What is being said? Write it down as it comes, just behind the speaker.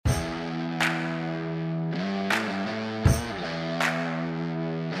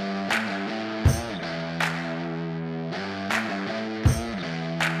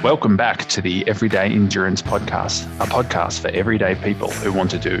Welcome back to the Everyday Endurance Podcast, a podcast for everyday people who want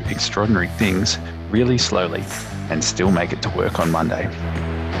to do extraordinary things really slowly and still make it to work on Monday.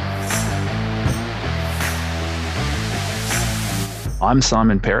 I'm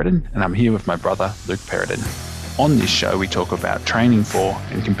Simon Perrodin, and I'm here with my brother, Luke Perrodin. On this show, we talk about training for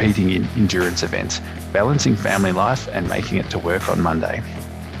and competing in endurance events, balancing family life and making it to work on Monday.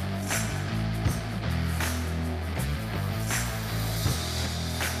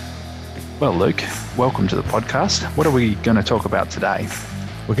 Well, Luke, welcome to the podcast. What are we going to talk about today?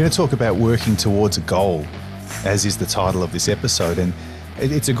 We're going to talk about working towards a goal, as is the title of this episode. And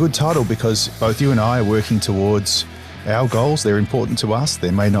it's a good title because both you and I are working towards our goals. They're important to us.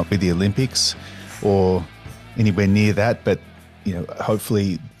 They may not be the Olympics or anywhere near that, but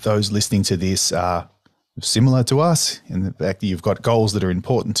hopefully those listening to this are similar to us in the fact that you've got goals that are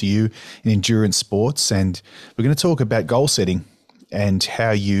important to you in endurance sports. And we're going to talk about goal setting and how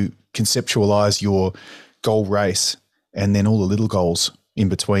you conceptualize your goal race and then all the little goals in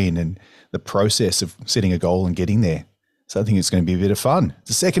between and the process of setting a goal and getting there. So I think it's going to be a bit of fun. It's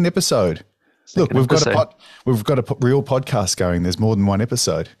the second episode. Look, we've got a real podcast going. There's more than one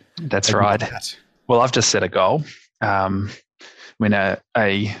episode. That's right. Well, I've just set a goal. When a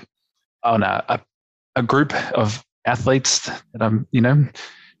group of athletes that I'm,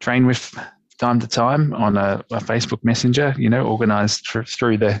 train with time to time on a Facebook Messenger, organized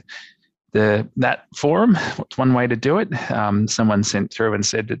through that forum. What's one way to do it? Someone sent through and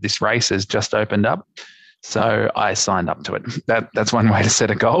said that this race has just opened up. So I signed up to it. That's one way to set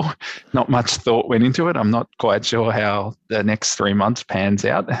a goal. Not much thought went into it. I'm not quite sure how the next 3 months pans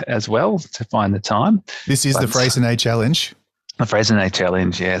out as well to find the time. This is the Freycinet Challenge. The Freycinet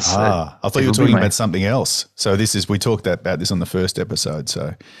Challenge, yes. I thought you were talking about something else. So we talked about this on the first episode.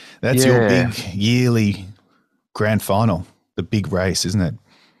 So that's your big yearly grand final, the big race, isn't it?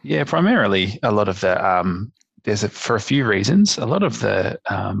 Yeah, primarily a lot of the for a few reasons, a lot of the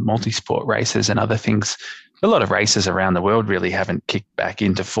multi-sport races and other things, a lot of races around the world really haven't kicked back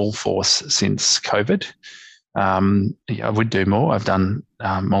into full force since COVID. I would do more. I've done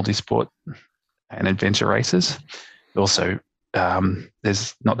multi-sport and adventure races. Also,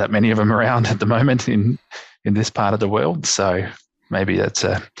 there's not that many of them around at the moment in this part of the world. So maybe that's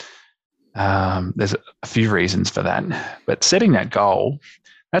there's a few reasons for that. But setting that goal,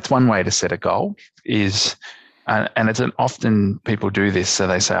 that's one way to set a goal is, and it's often people do this. So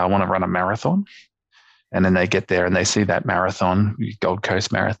they say, I want to run a marathon. And then they get there and they see that marathon, Gold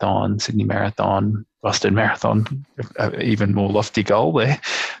Coast Marathon, Sydney Marathon, Boston Marathon, even more lofty goal there.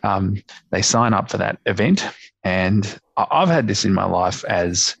 They sign up for that event. And I've had this in my life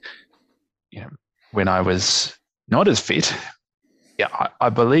as, when I was not as fit. Yeah, I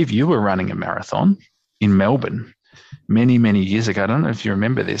believe you were running a marathon in Melbourne many, many years ago. I don't know if you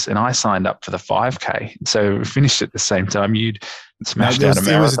remember this. And I signed up for the 5K. So we finished at the same time. You'd smashed out a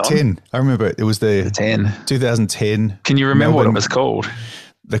marathon. It was a 10. I remember it. It was the 10. 2010. Can you remember what it was called?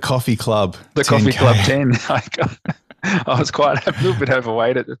 The Coffee Club. The 10K. Coffee Club 10. I was quite a little bit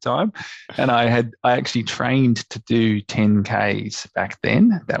overweight at the time. And I actually trained to do 10Ks back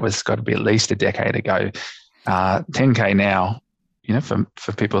then. That was got to be at least a decade ago. 10K now,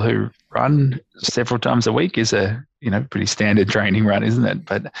 for people who run several times a week is a, pretty standard training run, isn't it?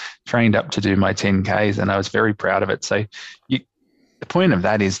 But trained up to do my 10Ks and I was very proud of it. So the point of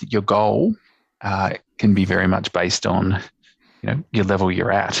that is that your goal can be very much based on, your level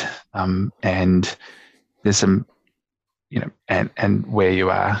you're at. And there's some, and where you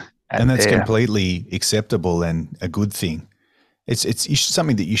are. And that's completely acceptable and a good thing. It's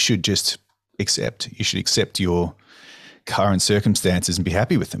something that you should just accept. You should accept your current circumstances and be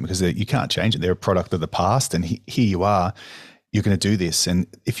happy with them because you can't change it. They're a product of the past, and here you are. You're going to do this, and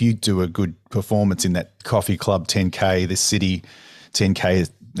if you do a good performance in that Coffee Club 10K, this city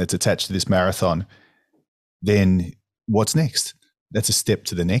 10K that's attached to this marathon, then what's next? That's a step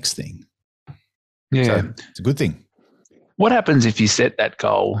to the next thing. Yeah, so it's a good thing. What happens if you set that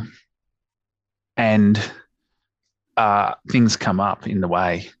goal and things come up in the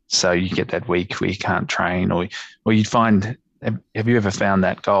way? So you get that week where you can't train, or you find, have you ever found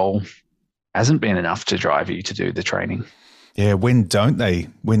that goal hasn't been enough to drive you to do the training? Yeah. When don't they?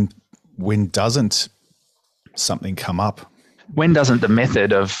 When doesn't something come up? When doesn't the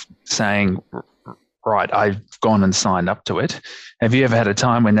method of saying, right, I've gone and signed up to it. Have you ever had a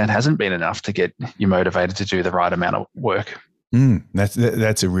time when that hasn't been enough to get you motivated to do the right amount of work?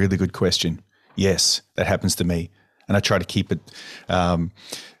 That's a really good question. Yes, that happens to me. And I try to keep it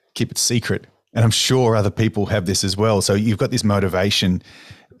secret. And I'm sure other people have this as well. So you've got this motivation,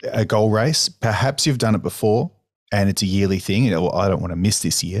 a goal race. Perhaps you've done it before and it's a yearly thing. Well, I don't want to miss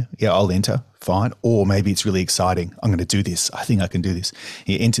this year. Yeah, I'll enter, fine. Or maybe it's really exciting. I'm going to do this. I think I can do this.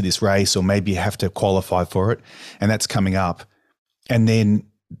 You enter this race, or maybe you have to qualify for it, and that's coming up. And then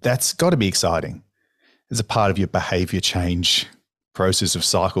that's got to be exciting. As a part of your behavior change process of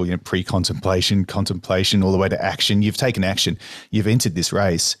cycle, pre-contemplation, contemplation, all the way to action. You've taken action. You've entered this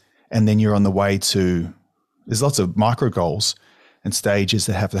race, and then you're on the way to, there's lots of micro goals and stages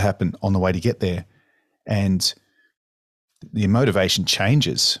that have to happen on the way to get there. And the motivation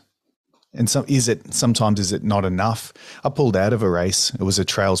changes. And sometimes is it not enough? I pulled out of a race. It was a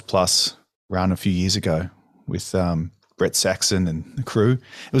Trails Plus run a few years ago with Brett Saxon and the crew.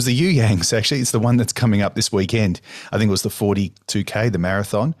 It was the You Yangs, actually. It's the one that's coming up this weekend. I think it was the 42K, the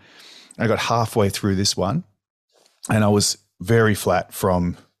marathon. I got halfway through this one, and I was very flat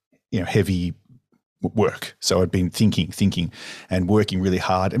from heavy work. So I'd been thinking and working really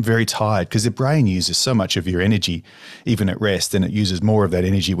hard and very tired, because the brain uses so much of your energy even at rest, and it uses more of that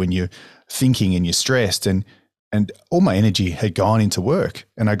energy when you're thinking and you're stressed, and all my energy had gone into work.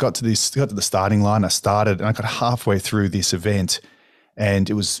 And I got to the starting line. I started, and I got halfway through this event, and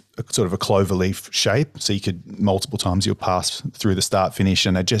it was sort of a clover leaf shape. So you could, multiple times you'll pass through the start finish,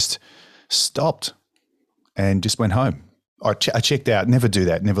 and I just stopped and just went home. I checked out. Never do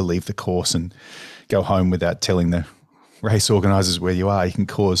that. Never leave the course and go home without telling the race organisers where you are. You can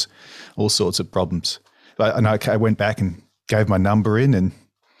cause all sorts of problems. But I went back and gave my number in and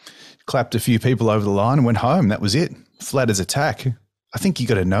clapped a few people over the line and went home. That was it. Flat as a tack. I think you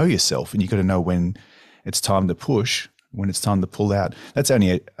got to know yourself, and you got to know when it's time to push, when it's time to pull out. That's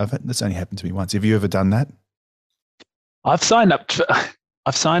only happened to me once. Have you ever done that? I've signed up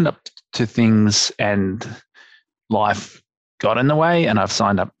to things, and life got in the way, and I've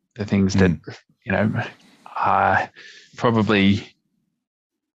signed up to things that are probably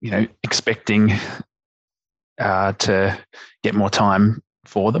expecting to get more time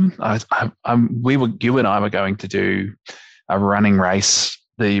for them. You and I were going to do a running race,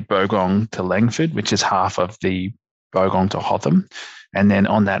 the Bogong to Langford, which is half of the Bogong to Hotham. And then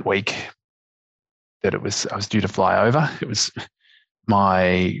on that week that I was due to fly over, it was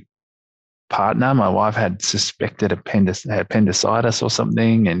my partner, my wife, had suspected appendicitis or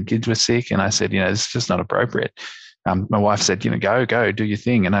something, and kids were sick. And I said, it's just not appropriate. My wife said, go do your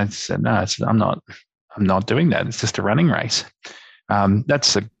thing. And I said, no, I'm not doing that. It's just a running race.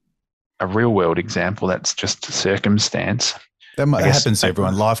 That's a real world example. That's just a circumstance. That happens to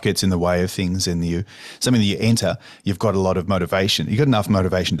everyone. Life gets in the way of things, and something that you enter, you've got a lot of motivation. You've got enough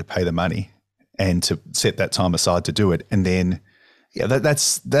motivation to pay the money and to set that time aside to do it. And then,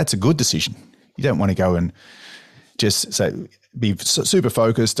 that's a good decision. You don't want to go and just be super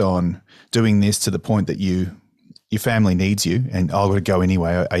focused on doing this to the point that your family needs you, and I've got to go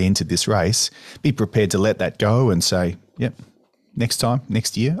anyway. I entered this race. Be prepared to let that go and say, yep, next time,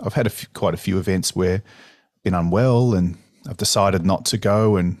 next year. I've had quite a few events where I've been unwell and I've decided not to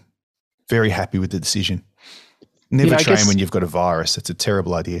go, and very happy with the decision. Never train when you've got a virus. It's a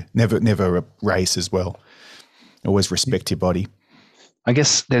terrible idea. Never race as well. Always respect your body. I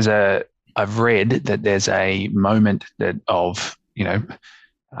guess I've read that there's a moment of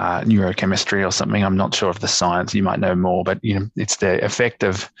neurochemistry or something. I'm not sure of the science. You might know more, but it's the effect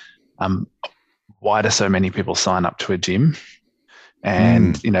of why do so many people sign up to a gym,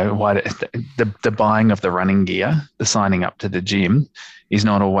 and why the buying of the running gear, the signing up to the gym, is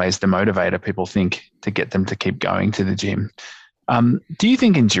not always the motivator people think to get them to keep going to the gym. Do you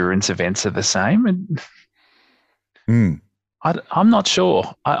think endurance events are the same? I'm not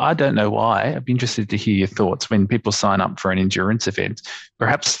sure. I don't know why. I'd be interested to hear your thoughts when people sign up for an endurance event.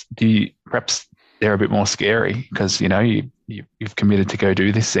 Perhaps they're a bit more scary because you've committed to go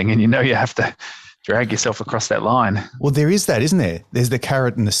do this thing, and you have to drag yourself across that line. Well, there is that, isn't there? There's the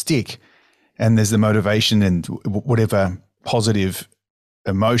carrot and the stick, and there's the motivation and whatever positive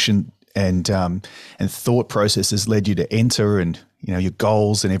emotion and thought processes led you to enter, and your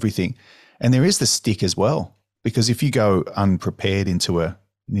goals and everything. And there is the stick as well. Because if you go unprepared into an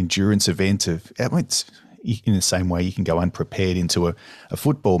endurance event in the same way you can go unprepared into a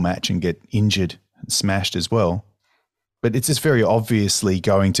football match and get injured and smashed as well. But it's just very obviously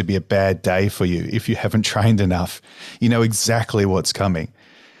going to be a bad day for you if you haven't trained enough. You know exactly what's coming.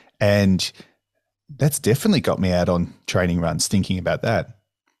 And that's definitely got me out on training runs thinking about that.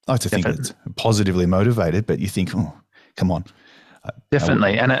 I like to think it's positively motivated, but you think, oh, come on.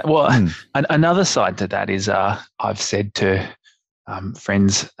 Definitely. And another side to that is I've said to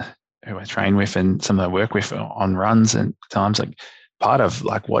friends who I train with and some of I work with on runs and times, like part of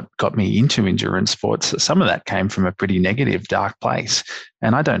what got me into endurance sports, some of that came from a pretty negative, dark place.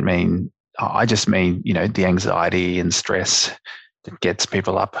 And I don't mean I just mean, the anxiety and stress that gets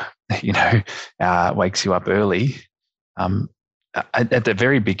people up, wakes you up early. At the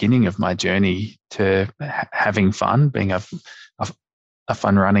very beginning of my journey to having fun, being a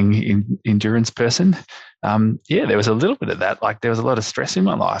fun running endurance person, there was a little bit of that. Like, there was a lot of stress in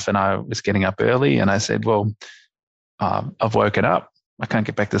my life, and I was getting up early, and I said, well, I've woken up. I can't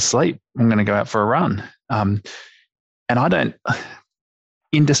get back to sleep. I'm going to go out for a run. And I don't,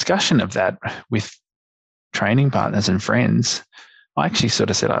 in discussion of that with training partners and friends, I actually sort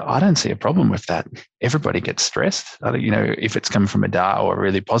of said, I don't see a problem with that. Everybody gets stressed. If it's come from a dark or a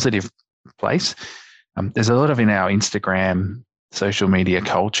really positive place. There's a lot of, in our Instagram, social media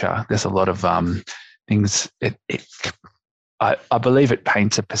culture, there's a lot of things. I believe it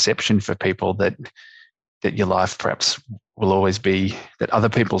paints a perception for people that your life perhaps will always be, that other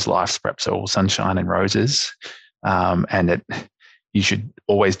people's lives perhaps are all sunshine and roses, and that you should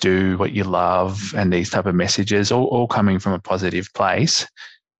always do what you love, and these type of messages, all coming from a positive place.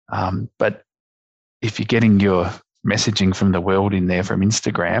 But if you're getting your messaging from the world in there from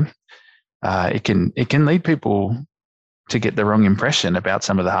Instagram, it can lead people to get the wrong impression about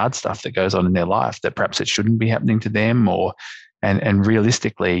some of the hard stuff that goes on in their life, that perhaps it shouldn't be happening to them, and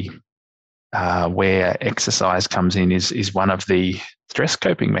realistically, where exercise comes in is one of the stress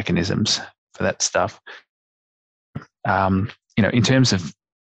coping mechanisms for that stuff. In terms of,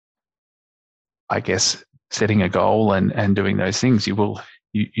 I guess, setting a goal and doing those things, you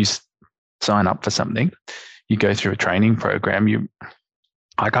sign up for something, you go through a training program.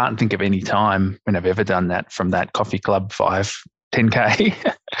 I can't think of any time when I've ever done that, from that coffee club 10K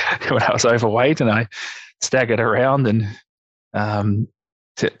when I was overweight and I staggered around, and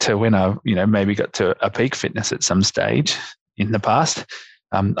to when I maybe got to a peak fitness at some stage in the past.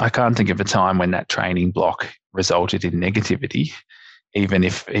 I can't think of a time when that training block resulted in negativity, even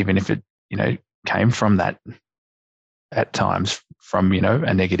if it came from that, at times from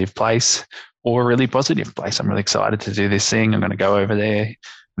a negative place or a really positive place. I'm really excited to do this thing. I'm going to go over there. I'm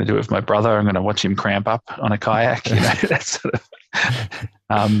going to do it with my brother. I'm going to watch him cramp up on a kayak. That sort of.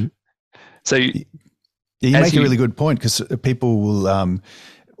 So you make a really good point, because people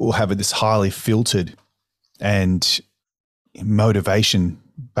will have this highly filtered and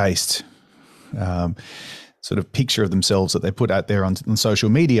motivation-based sort of picture of themselves that they put out there on social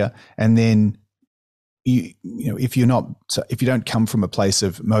media, and then if you don't come from a place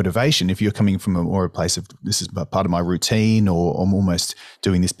of motivation, if you're coming from a place of, this is part of my routine, or I'm almost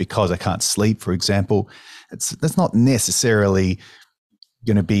doing this because I can't sleep, for example, that's not necessarily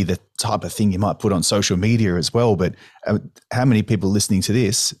going to be the type of thing you might put on social media as well. But how many people listening to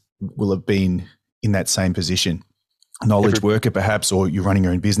this will have been in that same position? Knowledge worker perhaps, or you're running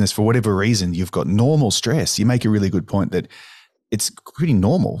your own business, for whatever reason, you've got normal stress. You make a really good point that it's pretty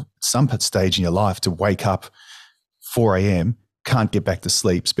normal at some stage in your life to wake up 4 a.m., can't get back to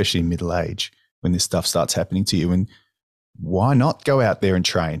sleep, especially in middle age when this stuff starts happening to you. And why not go out there and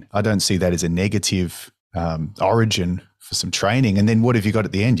train? I don't see that as a negative origin for some training. And then what have you got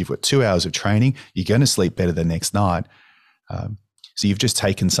at the end? You've got 2 hours of training. You're going to sleep better the next night. So you've just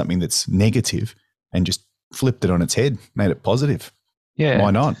taken something that's negative and just flipped it on its head, made it positive. Yeah.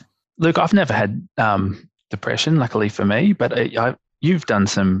 Why not? Look, I've never had depression, luckily for me, but you've done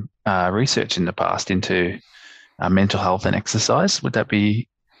some research in the past into mental health and exercise. Would I be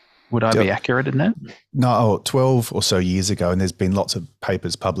accurate in that? No, 12 or so years ago, and there's been lots of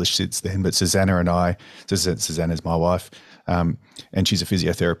papers published since then, but Susanna's my wife, and she's a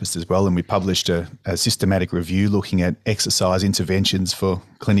physiotherapist as well, and we published a systematic review looking at exercise interventions for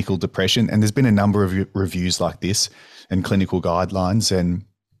clinical depression, and there's been a number of reviews like this and clinical guidelines, and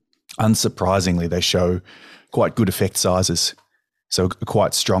unsurprisingly, they show quite good effect sizes, so a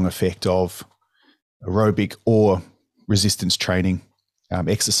quite strong effect of aerobic or resistance training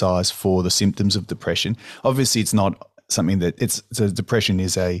exercise for the symptoms of depression. Obviously, it's not something that depression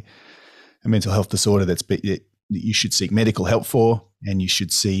is a mental health disorder that you should seek medical help for, and you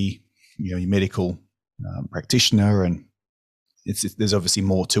should see your medical practitioner, and there's obviously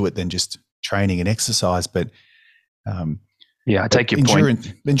more to it than just training and exercise. But I take your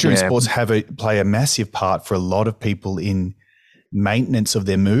point. Endurance sports play a massive part for a lot of people in maintenance of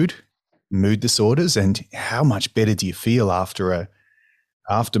their mood disorders. And how much better do you feel after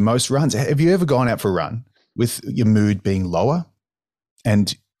most runs? Have you ever gone out for a run with your mood being lower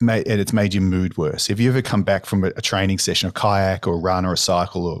and it's made your mood worse? Have you ever come back from a training session, a kayak or a run or a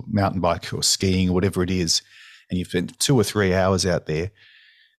cycle or mountain bike or skiing or whatever it is, and you've spent 2 or 3 hours out there?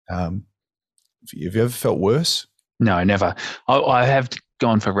 Have you ever felt worse? No, never. I have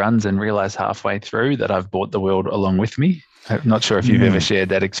gone for runs and realized halfway through that I've brought the world along with me. I'm not sure if you've ever shared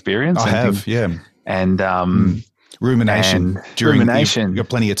that experience. I have, yeah. And rumination. Rumination. You've got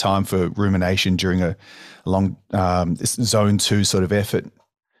plenty of time for rumination during a long zone 2 sort of effort.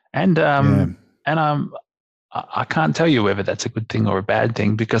 And I can't tell you whether that's a good thing or a bad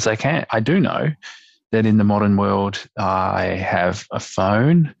thing, because I do know that in the modern world, I have a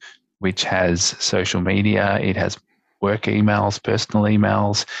phone which has social media. It has work emails, personal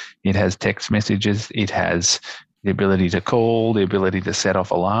emails. It has text messages. It has the ability to call, the ability to set off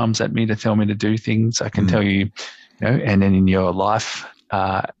alarms at me to tell me to do things. I can tell you, and then in your life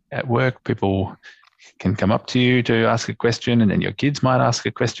at work, people can come up to you to ask a question, and then your kids might ask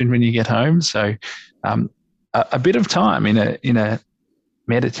a question when you get home. So a bit of time in a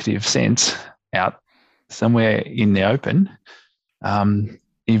meditative sense out somewhere in the open,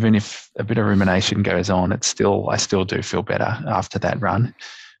 even if a bit of rumination goes on, I still do feel better after that run.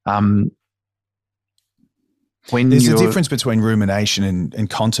 There's a difference between rumination and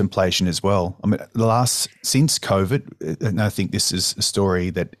contemplation as well. I mean, since COVID, and I think this is a story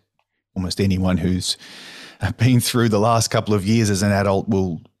that almost anyone who's been through the last couple of years as an adult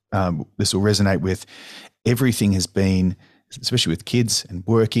this will resonate with. Everything has been, especially with kids and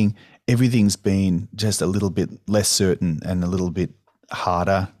working, everything's been just a little bit less certain and a little bit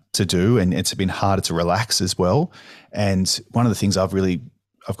harder to do, and it's been harder to relax as well. And one of the things I've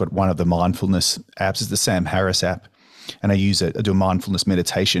got one of the mindfulness apps is the Sam Harris app, and I do a mindfulness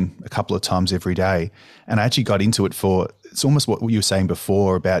meditation a couple of times every day. And I actually got into it it's almost what you were saying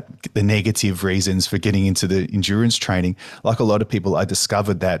before about the negative reasons for getting into the endurance training. Like a lot of people, I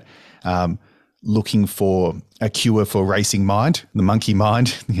discovered that looking for a cure for racing mind, the monkey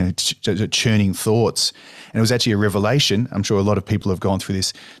mind, churning thoughts. And it was actually a revelation. I'm sure a lot of people have gone through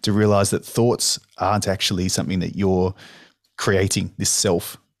this, to realize that thoughts aren't actually something that you're creating, this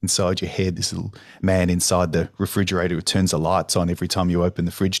self inside your head, this little man inside the refrigerator who turns the lights on every time you open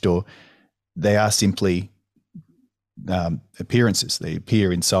the fridge door. They are simply appearances. They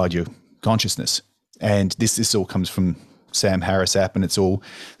appear inside your consciousness. And this all comes from Sam Harris app, and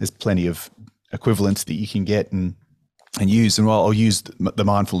there's plenty of equivalents that you can get and use. And I'll use the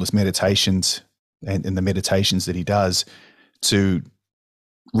mindfulness meditations and the meditations that he does to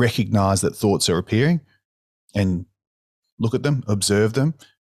recognize that thoughts are appearing and look at them, observe them,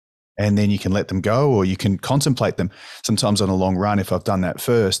 and then you can let them go, or you can contemplate them. Sometimes on a long run, if I've done that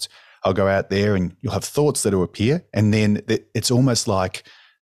first, I'll go out there and you'll have thoughts that will appear, and then it's almost like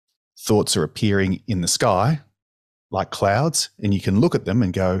thoughts are appearing in the sky like clouds, and you can look at them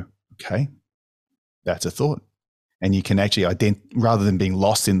and go, okay, that's a thought. And you can actually rather than being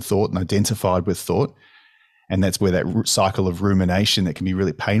lost in thought and identified with thought, and that's where that cycle of rumination that can be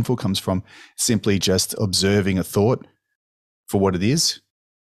really painful comes from, simply just observing a thought for what it is.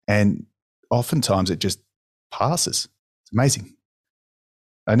 And oftentimes it just passes. It's amazing.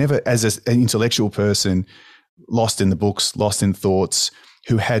 I never, as an intellectual person, lost in the books, lost in thoughts,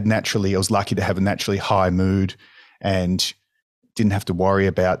 I was lucky to have a naturally high mood and didn't have to worry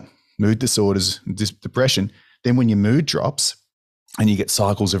about mood disorders, depression. Then when your mood drops and you get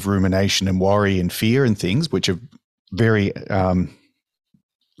cycles of rumination and worry and fear and things, which are very,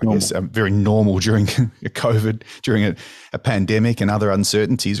 very normal during a COVID, during a pandemic and other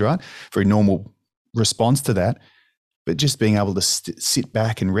uncertainties, right? Very normal response to that. But just being able to sit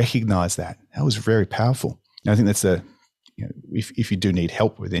back and recognize that was very powerful. And I think that's if you do need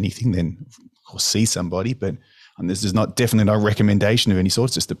help with anything, then of course see somebody. But this is definitely not a recommendation of any sort.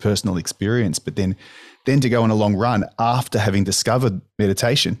 It's just a personal experience. But then to go on a long run after having discovered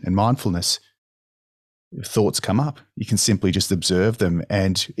meditation and mindfulness, if thoughts come up, you can simply just observe them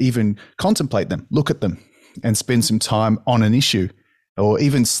and even contemplate them, look at them, and spend some time on an issue, or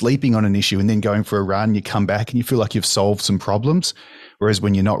even sleeping on an issue and then going for a run. You come back and you feel like you've solved some problems. Whereas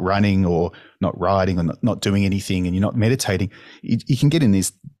when you're not running or not riding or not doing anything and you're not meditating, you can get in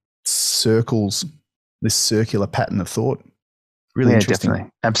these circles, this circular pattern of thought. Really interesting.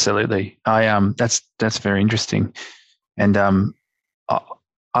 Definitely. Absolutely. That's very interesting. And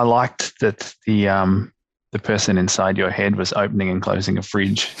I liked that the person inside your head was opening and closing a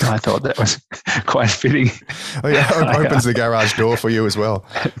fridge. I thought that was quite fitting. Oh yeah, opens the garage door for you as well.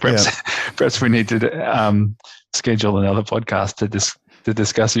 Perhaps we need to schedule another podcast to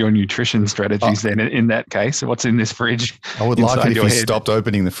discuss your nutrition strategies. Then in that case, what's in this fridge? I would like it if you stopped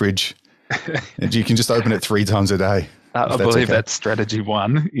opening the fridge. And you can just open it 3 times a day. I believe that's strategy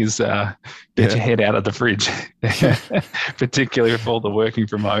 1 is get your head out of the fridge, particularly with all the working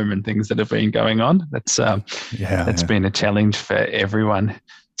from home and things that have been going on. That's been a challenge for everyone.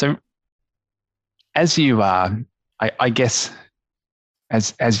 So as you are, I guess,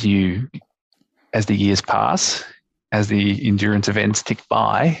 as the years pass, as the endurance events tick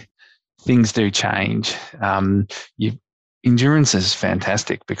by, things do change. Endurance is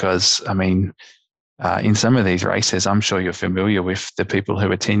fantastic because, I mean, in some of these races, I'm sure you're familiar with the people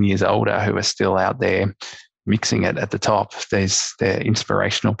who are 10 years older who are still out there mixing it at the top. They're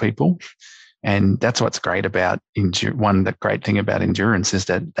inspirational people. And that's what's great about the great thing about endurance is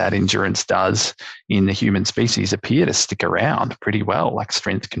that endurance does in the human species appear to stick around pretty well, like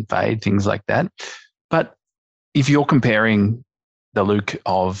strength can fade, things like that. But if you're comparing the Luke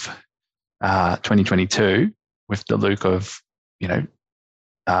of 2022 with the Luke of,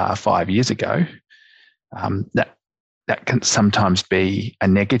 5 years ago, that can sometimes be a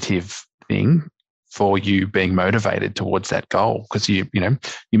negative thing for you being motivated towards that goal, because you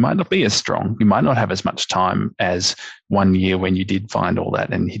might not be as strong. You might not have as much time as 1 year when you did find all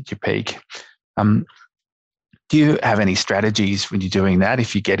that and hit your peak. Do you have any strategies when you're doing that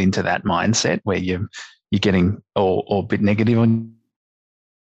if you get into that mindset where you're getting or a bit negative on?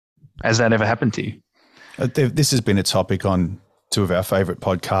 Has that ever happened to you? This has been a topic on two of our favourite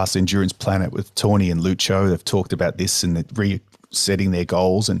podcasts, Endurance Planet with Tawny and Lucho. They've talked about this and resetting their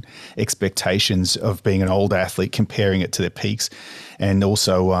goals and expectations of being an old athlete, comparing it to their peaks. And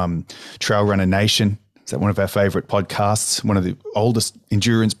also Trail Runner Nation. Is that one of our favourite podcasts? One of the oldest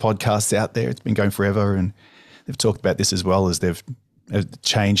endurance podcasts out there. It's been going forever. And they've talked about this as well, as they've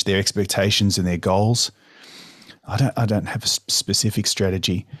changed their expectations and their goals. I don't have a specific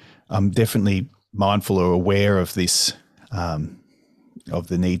strategy. I'm definitely mindful or aware of this, of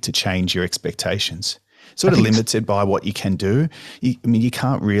the need to change your expectations. Sort of limited by what you can do. You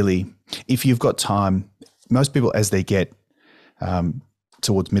can't really, if you've got time, most people as they get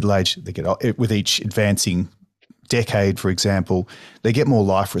towards middle age, they get with each advancing decade, for example, they get more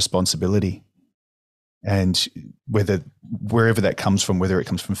life responsibility. And wherever that comes from, whether it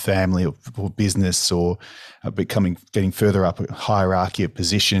comes from family or business or getting further up a hierarchy of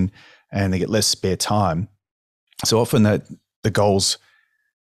position, and they get less spare time. So often that the goals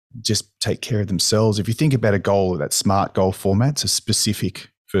just take care of themselves. If you think about a goal, that SMART goal format, so specific,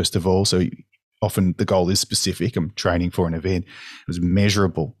 first of all. So often the goal is specific. I'm training for an event. It was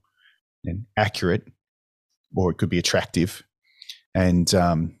measurable and accurate, or it could be attractive. And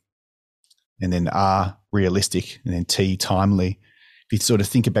then R, realistic, and then T, timely. If you sort of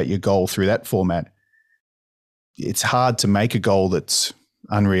think about your goal through that format, it's hard to make a goal that's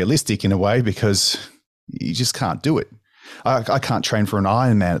unrealistic in a way because you just can't do it. I can't train for an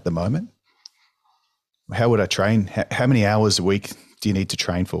Ironman at the moment. How would I train? How many hours a week do you need to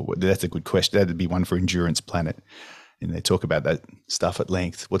train for? That's a good question. That'd be one for Endurance Planet. And they talk about that stuff at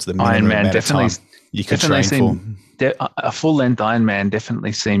length. What's the minimum amount of time you could train for? A full-length Ironman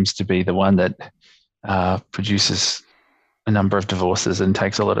definitely seems to be the one that produces a number of divorces and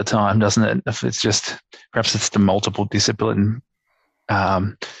takes a lot of time, doesn't it? If it's just, perhaps it's the multiple discipline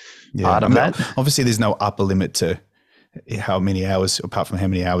part of that. Obviously, there's no upper limit to how many hours, apart from how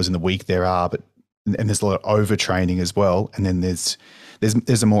many hours in the week there are, and there's a lot of overtraining as well. And then there's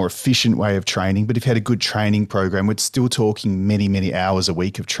a more efficient way of training. But if you had a good training program, we're still talking many, many hours a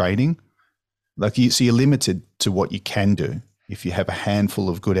week of training. So you're limited to what you can do. If you have a handful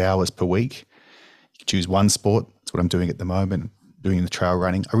of good hours per week, you can choose one sport. That's what I'm doing at the moment, doing the trail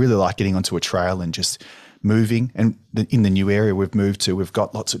running. I really like getting onto a trail and just moving. And in the new area we've moved to, we've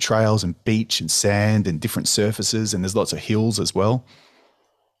got lots of trails and beach and sand and different surfaces, and there's lots of hills as well.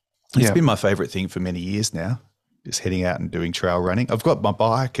 It's been my favorite thing for many years now, just heading out and doing trail running. I've got my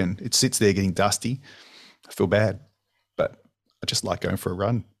bike and it sits there getting dusty. I feel bad, but I just like going for a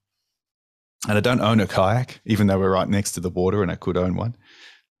run. And I don't own a kayak, even though we're right next to the water and I could own one.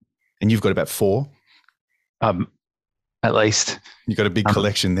 And you've got about 4. At least. You've got a big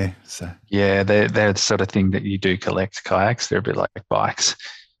collection there. So yeah, they're the sort of thing that you do collect. Kayaks, they're a bit like bikes.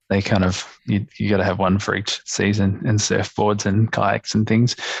 They kind of, you got to have one for each season, and surfboards and kayaks and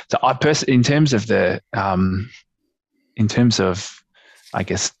things. So in terms of I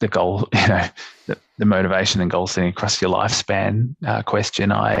guess the goal, the motivation and goal setting across your lifespan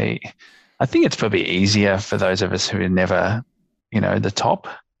question, I think it's probably easier for those of us who are never, the top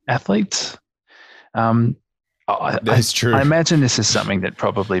athletes. That's true. I imagine this is something that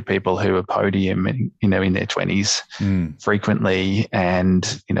probably people who are podium, in their 20s frequently,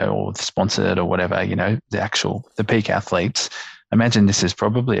 and or sponsored or whatever, the peak athletes. I imagine this is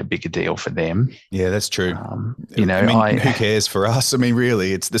probably a bigger deal for them. Yeah, that's true. Who cares for us? I mean,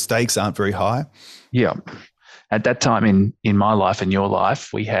 really, the stakes aren't very high. Yeah. At that time in my life and your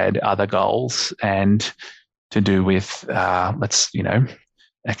life, we had other goals and to do with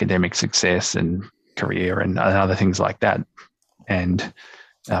academic success and career and other things like that. and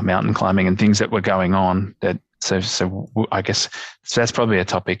mountain climbing and things that were going on. So I guess that's probably a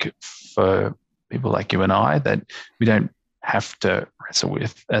topic for people like you and I that we don't have to wrestle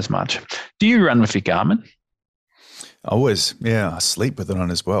with as much. Do you run with your Garmin? I sleep with it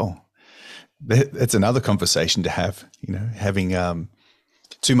on as well. That's another conversation to have, having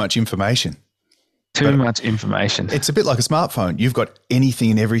too much information. Too much information. It's a bit like a smartphone. You've got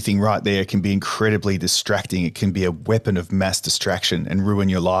anything and everything right there. It can be incredibly distracting. It can be a weapon of mass distraction and ruin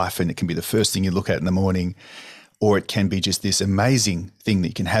your life. And it can be the first thing you look at in the morning. Or it can be just this amazing thing that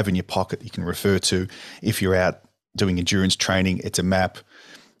you can have in your pocket that you can refer to. If you're out doing endurance training, it's a map,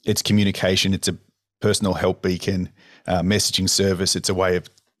 it's communication, it's a personal help beacon, messaging service. It's a way of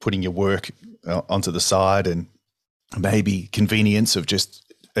putting your work onto the side, and maybe convenience of just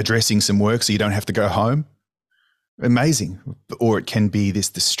addressing some work so you don't have to go home. Amazing. Or it can be this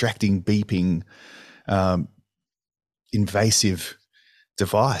distracting, beeping, invasive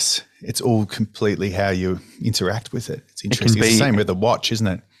device. It's all completely how you interact with it. It's interesting. It's the same with a watch, isn't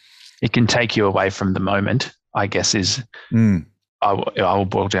it? It can take you away from the moment, I guess, is I will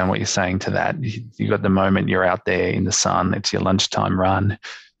boil down what you're saying to that. You got the moment, you're out there in the sun, it's your lunchtime run,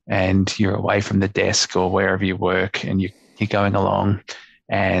 and you're away from the desk or wherever you work, and you're going along.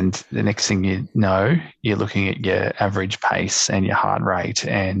 And the next thing you know, you're looking at your average pace and your heart rate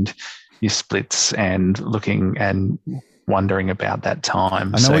and your splits and looking and wondering about that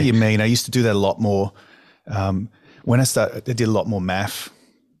time. I know what you mean. I used to do that a lot more. When I did a lot more MAF,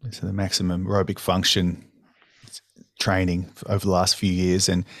 so the maximum aerobic function training over the last few years.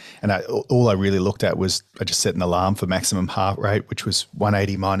 And all I really looked at was I just set an alarm for maximum heart rate, which was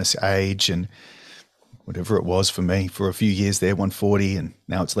 180 minus age and whatever it was for me for a few years there, 140, and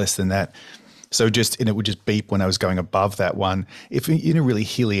now it's less than that. So and it would just beep when I was going above that one. If you're in a really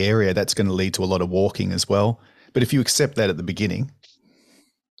hilly area, that's going to lead to a lot of walking as well. But if you accept that at the beginning,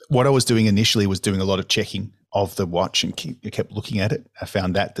 what I was doing initially was doing a lot of checking of the watch and kept looking at it. I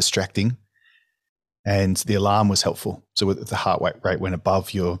found that distracting, and the alarm was helpful. So if the heart rate went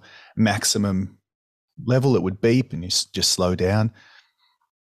above your maximum level, it would beep and you just slow down.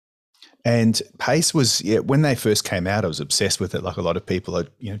 And pace was, when they first came out, I was obsessed with it. Like a lot of people, I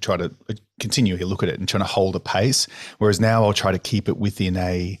try to continually look at it and trying to hold a pace. Whereas now I'll try to keep it within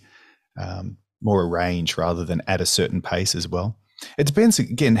a more a range rather than at a certain pace as well. It depends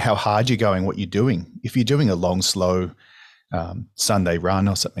again how hard you're going, what you're doing. If you're doing a long, slow Sunday run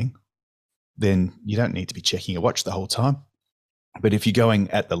or something, then you don't need to be checking your watch the whole time. But if you're going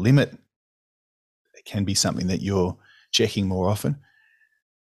at the limit, it can be something that you're checking more often.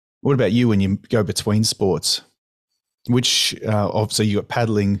 What about you when you go between sports? Which, obviously you got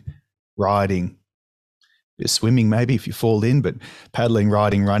paddling, riding, swimming maybe if you fall in, but paddling,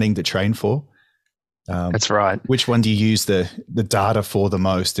 riding, running to train for. That's right. Which one do you use the data for the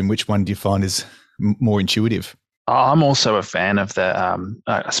most, and which one do you find is more intuitive? I'm also a fan of the,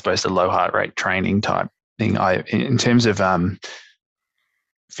 I suppose, the low heart rate training type thing. In terms of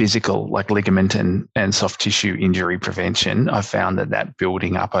physical, like ligament and soft tissue injury prevention, I've found that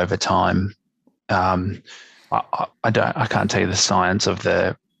building up over time. I can't tell you the science of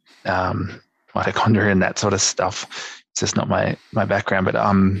the mitochondria and that sort of stuff. It's just not my background. But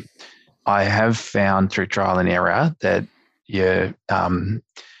I have found through trial and error that your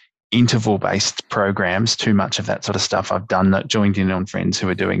interval-based programs, too much of that sort of stuff, I've done that, joined in on friends who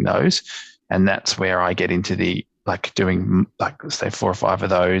are doing those, and that's where I get into the doing say 4 or 5 of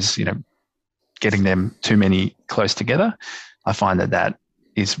those, getting them too many close together. I find that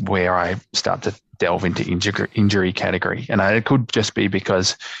is where I start to delve into injury category. And it could just be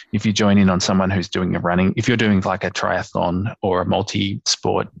because if you join in on someone who's doing if you're doing like a triathlon or a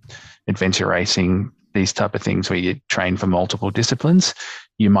multi-sport adventure racing, these type of things where you train for multiple disciplines,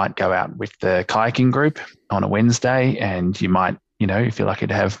 you might go out with the kayaking group on a Wednesday, and you might, if you're lucky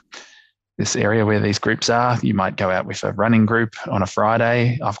to have this area where these groups are, you might go out with a running group on a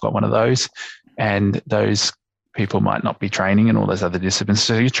Friday. I've got one of those, and those people might not be training in all those other disciplines.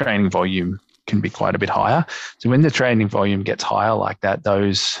 So your training volume can be quite a bit higher. So when the training volume gets higher like that,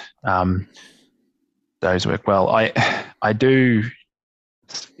 those work well. I do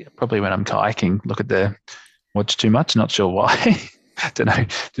probably when I'm kayaking, look at the watch too much. Not sure why. I don't know.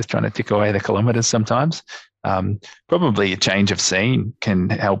 Just trying to tick away the kilometers sometimes. Probably a change of scene can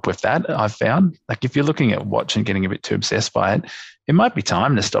help with that. I've found, like, if you're looking at watch and getting a bit too obsessed by it, it might be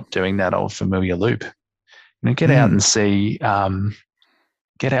time to stop doing that old familiar loop. Get out and see.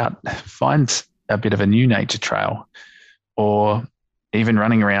 Get out, find a bit of a new nature trail, or even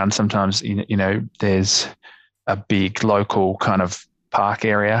running around. Sometimes there's a big local kind of park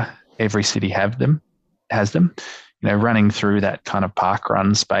area. Every city has them. running through that kind of park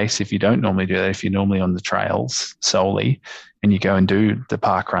run space, if you don't normally do that, if you're normally on the trails solely and you go and do the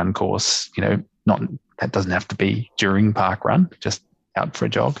park run course, not that doesn't have to be during park run, just out for a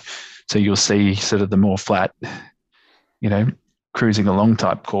jog. So you'll see sort of the more flat, cruising along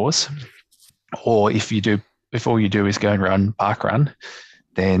type course. Or if all you do is go and run park run,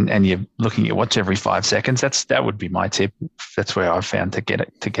 and you're looking at your watch every 5 seconds, that would be my tip. That's where I've found to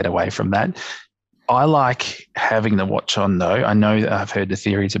get away from that. I like having the watch on though. I know that I've heard the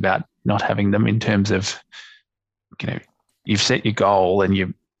theories about not having them in terms of, you've set your goal and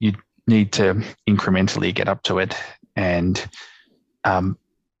you need to incrementally get up to it. And,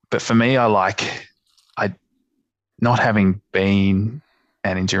 but for me, I not having been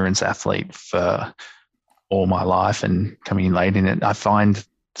an endurance athlete for all my life and coming in late in it, I find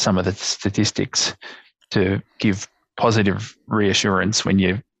some of the statistics to give positive reassurance when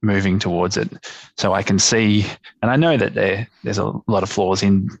you're moving towards it. So I can see, and I know that there's a lot of flaws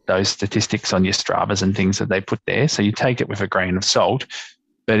in those statistics on your Stravas and things that they put there. So you take it with a grain of salt,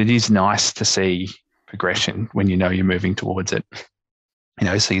 but it is nice to see progression when you're moving towards it.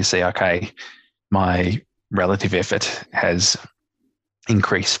 So you see, okay, my relative effort has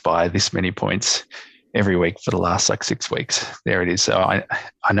increased by this many points every week for the last 6 weeks. There it is. So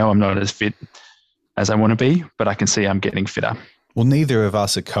I know I'm not as fit as I want to be, but I can see I'm getting fitter. Well, neither of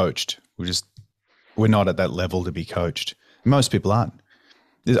us are coached. We're not at that level to be coached. Most people aren't.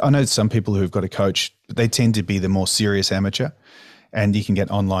 I know some people who've got a coach, but they tend to be the more serious amateur, and you can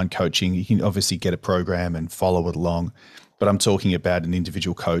get online coaching. You can obviously get a program and follow it along, but I'm talking about an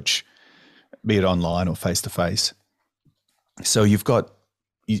individual coach, be it online or face-to-face. So you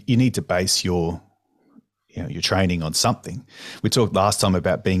need to base your training on something. We talked last time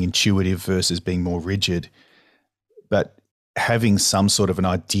about being intuitive versus being more rigid, but having some sort of an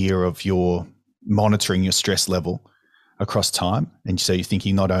idea of your monitoring your stress level across time. And so you're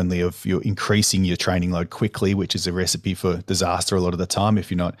thinking not only of you're increasing your training load quickly, which is a recipe for disaster a lot of the time,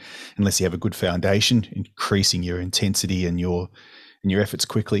 unless you have a good foundation, increasing your intensity and your efforts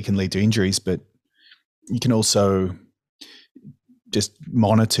quickly can lead to injuries, but you can also just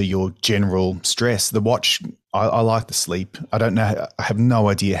monitor your general stress. The watch, I like the sleep. I have no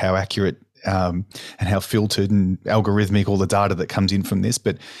idea how accurate and how filtered and algorithmic all the data that comes in from this,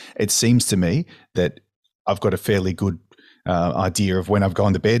 but it seems to me that I've got a fairly good idea of when I've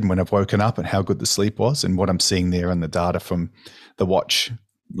gone to bed and when I've woken up and how good the sleep was, and what I'm seeing there and the data from the watch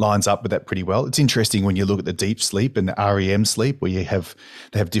lines up with that pretty well. It's interesting when you look at the deep sleep and the REM sleep, where they have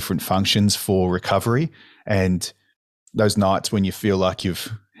different functions for recovery, and those nights when you feel like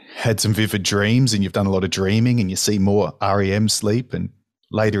you've had some vivid dreams and you've done a lot of dreaming and you see more REM sleep and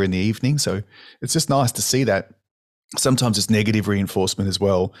later in the evening. So it's just nice to see that. Sometimes it's negative reinforcement as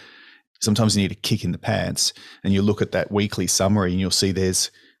well. Sometimes you need a kick in the pants, and you look at that weekly summary and you'll see there's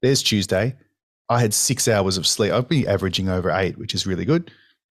Tuesday. I had 6 hours of sleep. I've been averaging over 8, which is really good.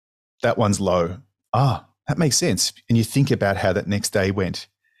 That one's low. That makes sense. And you think about how that next day went,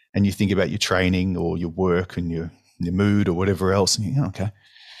 and you think about your training or your work and your mood or whatever else. And okay,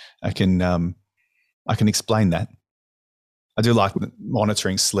 I can explain that. I do like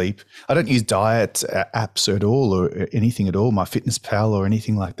monitoring sleep. I don't use diet apps at all or anything at all, MyFitnessPal or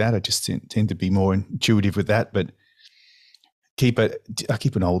anything like that. I just tend to be more intuitive with that, but I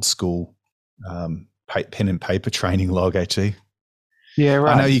keep an old school pen and paper training log, actually. Yeah,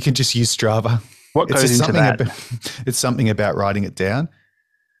 right. I know you can just use Strava. What goes into that? It's something about writing it down.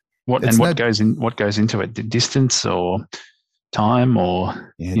 What goes into it? The distance or time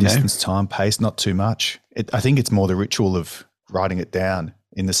or distance, time, pace, not too much. I think it's more the ritual of writing it down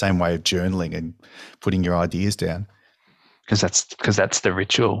in the same way of journaling and putting your ideas down. Because that's the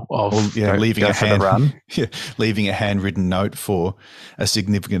ritual of leaving a handwritten note for a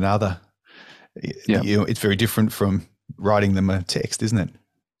significant other. Yeah. It's very different from writing them a text, isn't it?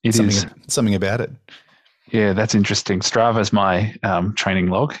 It is something about it. Yeah, that's interesting. Strava is my training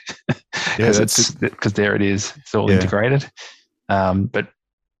log. Yeah, because there it is. It's all integrated.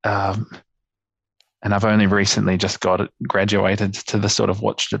 And I've only recently just graduated to the sort of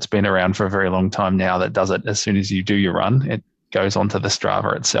watch that's been around for a very long time now that does it as soon as you do your run. It goes onto the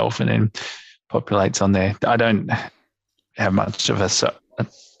Strava itself and then populates on there. I don't have much of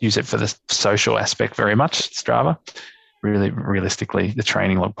use it for the social aspect very much, Strava. Really, realistically, the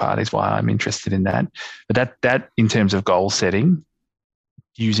training log part is why I'm interested in that. But that in terms of goal setting,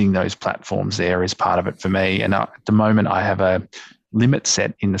 using those platforms there is part of it for me. And at the moment, I have a limit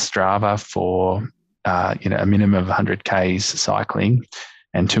set in the Strava for a minimum of 100 Ks cycling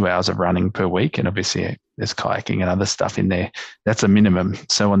and 2 hours of running per week. And obviously, there's kayaking and other stuff in there. That's a minimum.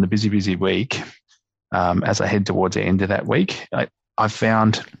 So on the busy week, as I head towards the end of that week. I've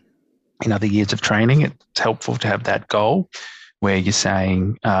found in other years of training, it's helpful to have that goal where you're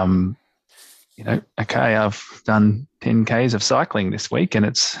saying, okay, I've done 10 Ks of cycling this week and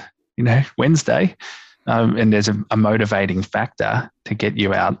it's, Wednesday. And there's a motivating factor to get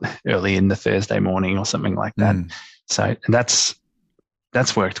you out early in the Thursday morning or something like that. So that's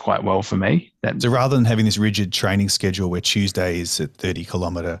worked quite well for me. So rather than having this rigid training schedule where Tuesday is a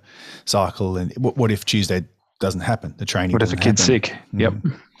 30-kilometre cycle, and what if Tuesday doesn't happen? The training. What if a kid's sick? Yep.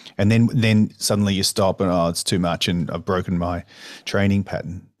 And then suddenly you stop and it's too much and I've broken my training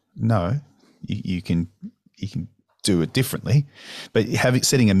pattern. No, you can do it differently, but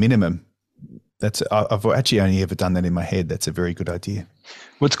setting a minimum. I've actually only ever done that in my head. That's a very good idea.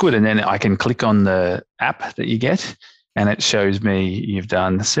 Well, it's good. And then I can click on the app that you get and it shows me you've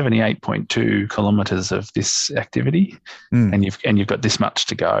done 78.2 kilometers of this activity and you've got this much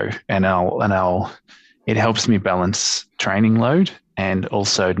to go. And it helps me balance training load and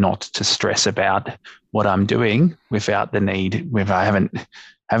also not to stress about what I'm doing without the need. I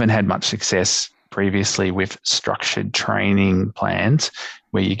haven't had much success previously with structured training plans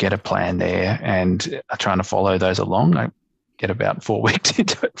where you get a plan there and I'm trying to follow those along. I get about 4 weeks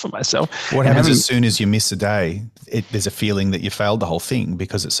into it for myself. What happens as soon as you miss a day? There's a feeling that you failed the whole thing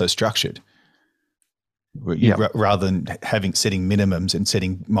because it's so structured. Rather than setting minimums and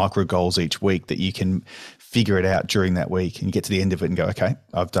setting micro goals each week that you can figure it out during that week and you get to the end of it and go, okay,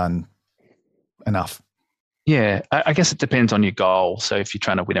 I've done enough. Yeah, I guess it depends on your goal. So if you're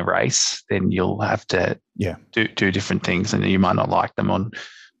trying to win a race, then you'll have to do different things and you might not like them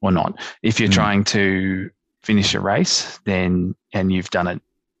or not. If you're trying to finish a race, and you've done it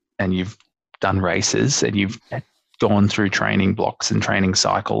and you've done races and you've gone through training blocks and training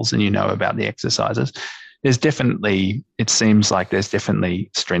cycles and you know about the exercises, it seems like there's definitely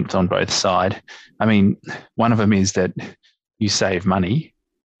strength on both sides. I mean, one of them is that you save money,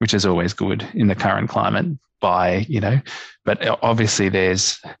 which is always good in the current climate but obviously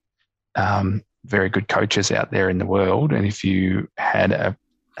there's very good coaches out there in the world. And if you had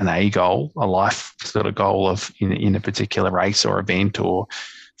an A goal, a life sort of goal of in a particular race or event or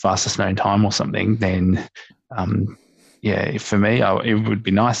fastest known time or something, then for me, it would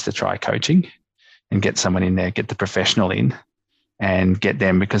be nice to try coaching and get someone in there, get the professional in and get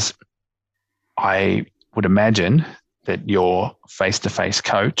them, because I would imagine that your face-to-face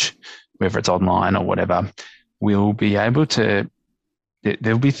coach, whether it's online or whatever, will be able to,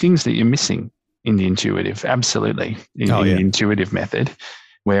 there'll be things that you're missing in the intuitive, absolutely, in the intuitive method,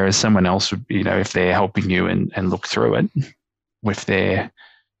 whereas someone else would, if they're helping you and look through it with their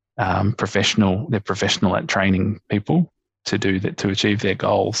professional at training people to do that, to achieve their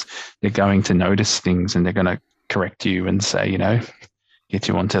goals, they're going to notice things and they're going to correct you and say, get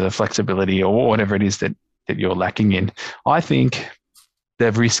you onto the flexibility or whatever it is that you're lacking in. I think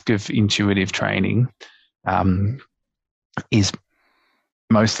the risk of intuitive training is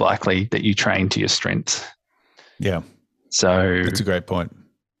most likely that you train to your strengths. Yeah. So that's a great point.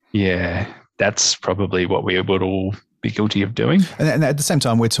 Yeah. That's probably what we would all be guilty of doing. And at the same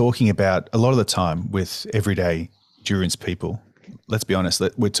time, we're talking about a lot of the time with everyday endurance people, let's be honest,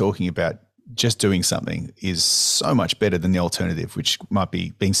 we're talking about just doing something is so much better than the alternative, which might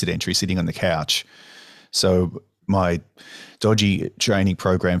be being sedentary, sitting on the couch. So my dodgy training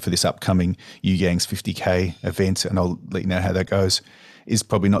program for this upcoming YouGangs 50K event, and I'll let you know how that goes, is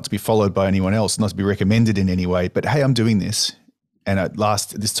probably not to be followed by anyone else, not to be recommended in any way. But hey, I'm doing this. And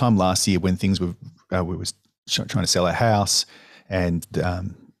this time last year when things were, we was trying to sell our house and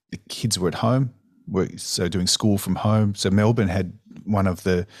the kids were at home, so doing school from home. So Melbourne had one of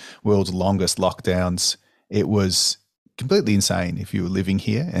the world's longest lockdowns. It was completely insane if you were living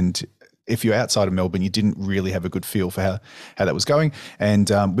here, and if you're outside of Melbourne, you didn't really have a good feel for how that was going. And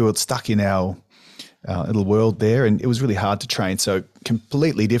we were stuck in our little world there, and it was really hard to train. So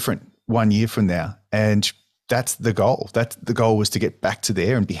completely different 1 year from now. And that's the goal. The goal was to get back to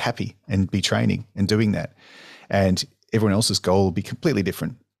there and be happy and be training and doing that. And everyone else's goal will be completely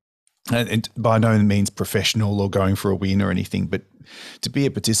different. And by no means professional or going for a win or anything, but to be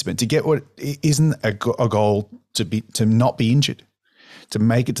a participant, to get what isn't a goal to not be injured, to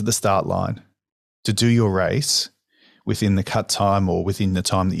make it to the start line, to do your race within the cut time or within the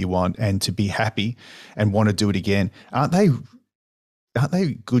time that you want, and to be happy and want to do it again. Aren't they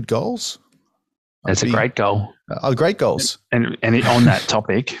good goals? That's a great goal. Great goals. And on that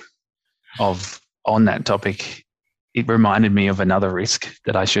topic, it reminded me of another risk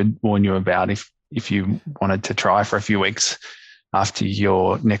that I should warn you about if you wanted to try for a few weeks after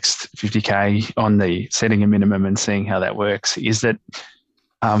your next 50K on the setting a minimum and seeing how that works, is that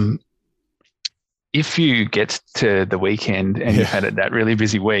if you get to the weekend and you've had that really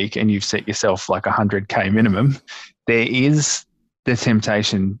busy week and you've set yourself like 100K minimum, there is the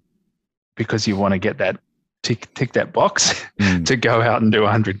temptation, because you want to get that tick that box, to go out and do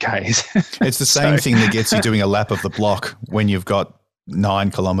 100Ks. It's the same thing that gets you doing a lap of the block when you've got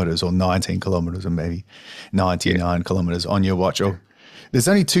 9 kilometers or 19 kilometers or maybe 99 kilometers on your watch. Or there's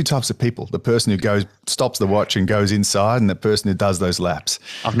only two types of people: the person who stops the watch and goes inside, and the person who does those laps.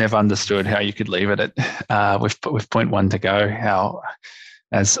 I've never understood how you could leave it at with 0.1 to go. How,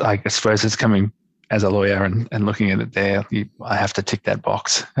 as I suppose it's coming as a lawyer and looking at it there, I have to tick that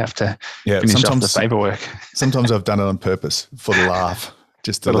box. I have to finish off the paperwork. Sometimes I've done it on purpose for the laugh,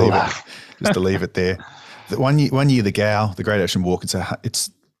 just to leave it there. One year, the GOW, the Great Ocean Walk,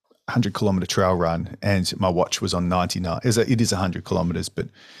 it's 100-kilometer trail run, and my watch was on 99. It is 100 kilometers, but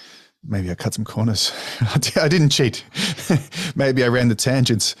maybe I cut some corners. I didn't cheat. Maybe I ran the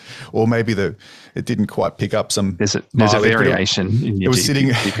tangents, or maybe it didn't quite pick up some. There's a variation in your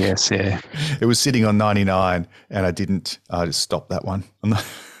GPS. Yeah, it was sitting on 99, and I didn't. I just stopped that one.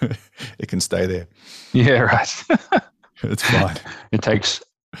 It can stay there. Yeah, right. It's fine. It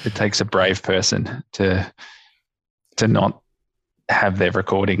takes a brave person to not have their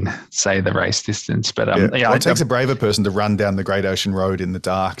recording say the race distance. But it takes a braver person to run down the Great Ocean Road in the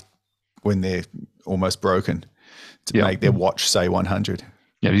dark when they're almost broken to make their watch say 100.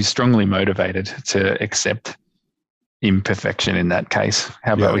 Yeah, he's strongly motivated to accept imperfection in that case.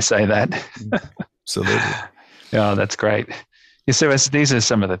 How about we say that? Absolutely. Yeah, that's great. Yeah, so these are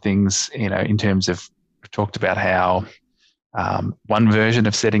some of the things, in terms of, we've talked about how one version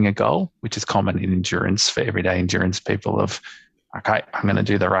of setting a goal, which is common in endurance for everyday endurance people, of, okay, I'm going to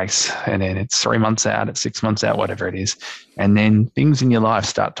do the race, and then it's 3 months out, it's 6 months out, whatever it is. And then things in your life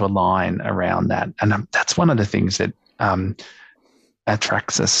start to align around that. And that's one of the things that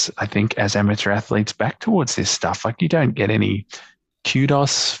attracts us, I think, as amateur athletes back towards this stuff. Like, you don't get any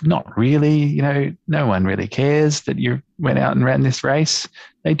kudos, not really, no one really cares that you went out and ran this race.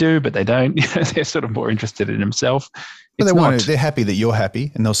 They do, but they don't. They're sort of more interested in themselves. But they're happy that you're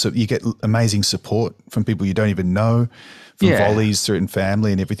happy, and also you get amazing support from people you don't even know, from volleys through and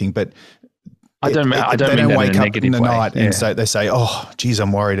family and everything. But I don't mean that in a negative in the way. Night and they say, "Oh, geez,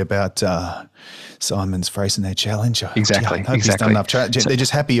 I'm worried about Simon's Freycinet Challenge." Exactly. I hope he's done enough. They're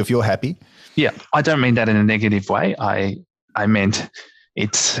just happy if you're happy. Yeah, I don't mean that in a negative way. I meant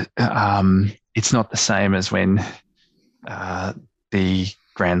it's not the same as when the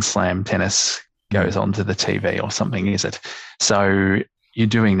Grand Slam tennis goes onto the TV or something, is it? So you're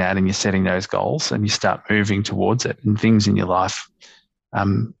doing that and you're setting those goals and you start moving towards it, and things in your life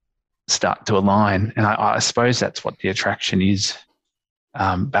start to align. And I suppose that's what the attraction is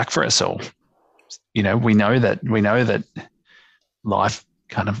back for us all. We know that life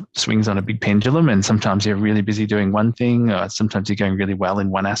kind of swings on a big pendulum, and sometimes you're really busy doing one thing, or sometimes you're going really well in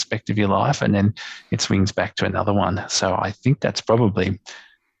one aspect of your life, and then it swings back to another one. So I think that's probably,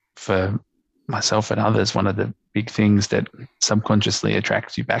 for myself and others, one of the big things that subconsciously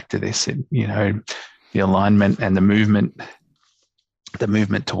attracts you back to this. The alignment and the movement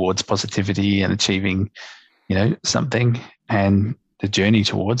towards positivity and achieving, something, and the journey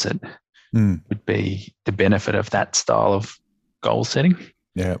towards it would be the benefit of that style of goal setting.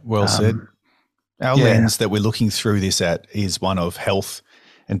 Yeah, well said. Our lens that we're looking through this at is one of health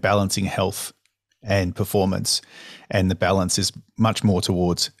and balancing health and performance, and the balance is much more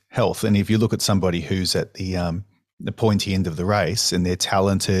towards health. And if you look at somebody who's at the pointy end of the race, and they're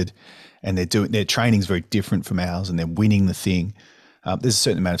talented, and their training's very different from ours, and they're winning the thing, there's a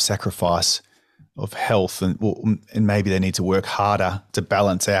certain amount of sacrifice of health, and maybe they need to work harder to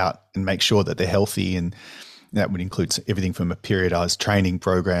balance out and make sure that they're healthy. And that would include everything from a periodized training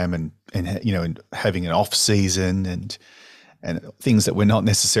program and having an off season and things that we're not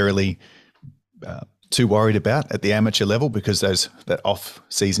necessarily too worried about at the amateur level, because that off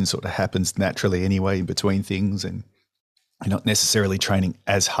season sort of happens naturally anyway in between things, and you're not necessarily training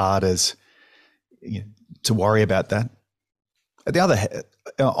as hard as to worry about that.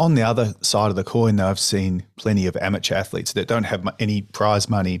 On the other side of the coin, though, I've seen plenty of amateur athletes that don't have any prize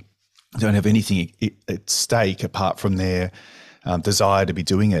money, don't have anything at stake apart from their desire to be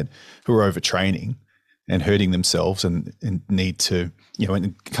doing it, who are overtraining and hurting themselves and need to,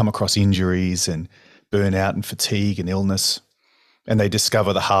 and come across injuries and burnout and fatigue and illness. And they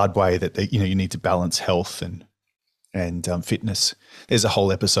discover the hard way that you need to balance health and fitness. There's a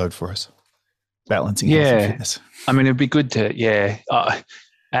whole episode for us, balancing health and fitness. I mean, it'd be good to,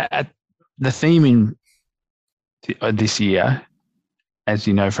 the theme in this year, as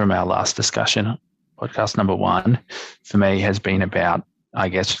you know from our last discussion, podcast number 1, for me has been about, I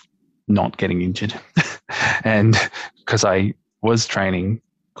guess, not getting injured. And because I was training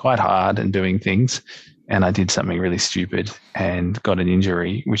quite hard and doing things, and I did something really stupid and got an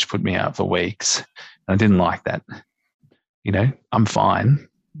injury, which put me out for weeks. And I didn't like that. I'm fine.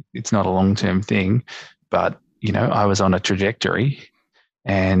 It's not a long-term thing, but, I was on a trajectory,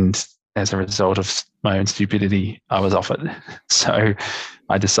 and as a result of my own stupidity, I was off it. So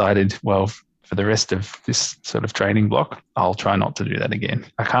I decided, well, for the rest of this sort of training block, I'll try not to do that again.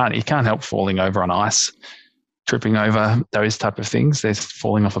 You can't help falling over on ice, tripping over, those type of things. There's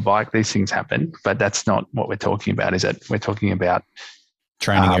falling off a bike. These things happen, but that's not what we're talking about, is it? We're talking about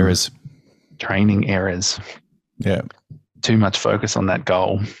training errors. Training errors. Yeah. Too much focus on that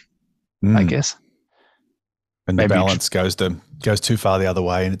goal, I guess. And the balance goes too far the other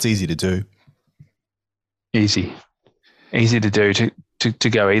way, and it's easy to do. Easy to do, to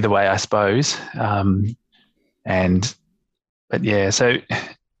go either way, I suppose. But yeah, so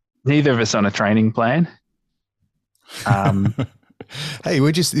neither of us on a training plan. Hey,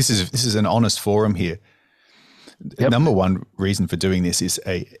 this is an honest forum here. Yep. Number one reason for doing this is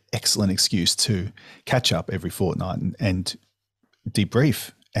a excellent excuse to catch up every fortnight and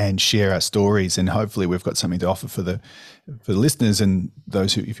debrief and share our stories, and hopefully we've got something to offer for the listeners and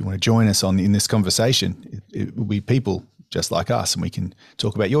those who, if you want to join us in this conversation, it will be people just like us, and we can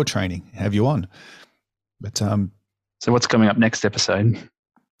talk about your training, have you on. But so what's coming up next episode?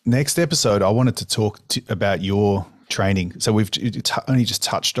 Next episode, I wanted to talk about your training. So we've only just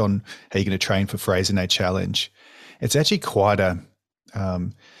touched on how you're going to train for Freycinet Challenge. It's actually quite a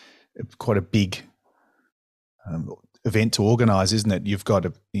big event to organise, isn't it? You've got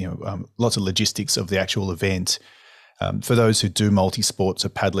lots of logistics of the actual event. For those who do multi-sports, so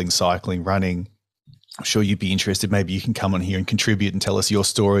paddling, cycling, running, I'm sure you'd be interested. Maybe you can come on here and contribute and tell us your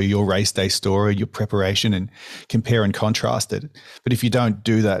story, your race day story, your preparation, and compare and contrast it. But if you don't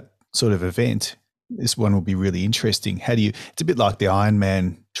do that sort of event, this one will be really interesting. It's a bit like the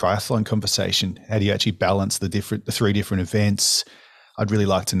Ironman triathlon conversation. How do you actually balance the three different events? I'd really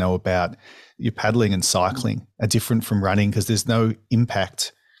like to know about your paddling and cycling are different from running because there's no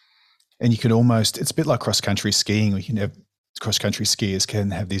impact. And you can it's a bit like cross-country skiing. We can have cross-country skiers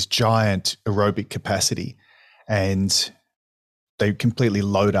can have this giant aerobic capacity, and they completely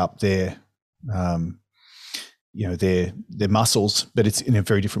load up their muscles, but it's in a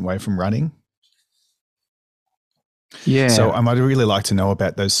very different way from running. Yeah. So I might really like to know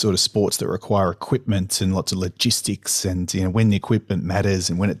about those sort of sports that require equipment and lots of logistics, and when the equipment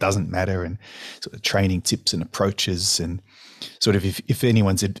matters and when it doesn't matter, and sort of training tips and approaches, and sort of if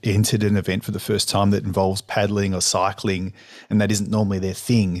anyone's entered an event for the first time that involves paddling or cycling and that isn't normally their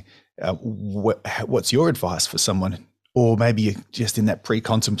thing, what's your advice for someone? Or maybe you're just in that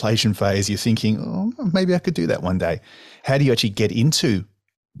pre-contemplation phase, you're thinking, oh, maybe I could do that one day. How do you actually get into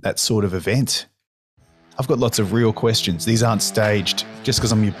that sort of event? I've got lots of real questions. These aren't staged. Just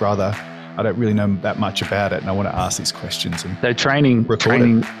because I'm your brother, I don't really know that much about it, and I want to ask these questions. So training for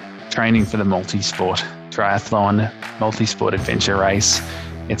the multi-sport triathlon, multi-sport adventure race,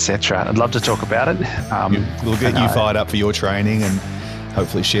 etc. I'd love to talk about it. We'll get you fired up for your training and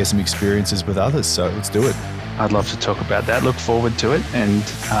hopefully share some experiences with others. So let's do it. I'd love to talk about that. Look forward to it, and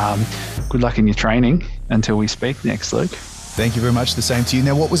good luck in your training until we speak next, Luke. Thank you very much. The same to you.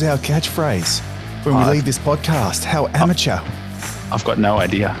 Now, what was our catchphrase when we leave this podcast? How amateur. I've got no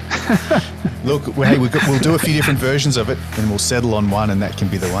idea. Look, hey, we'll do a few different versions of it, and we'll settle on one, and that can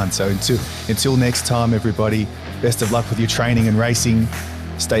be the one. So until next time, everybody, best of luck with your training and racing.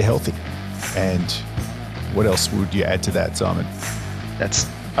 Stay healthy. And what else would you add to that, Simon? That's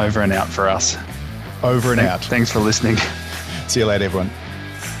over and out for us. Over and out. Thanks for listening. See you later, everyone.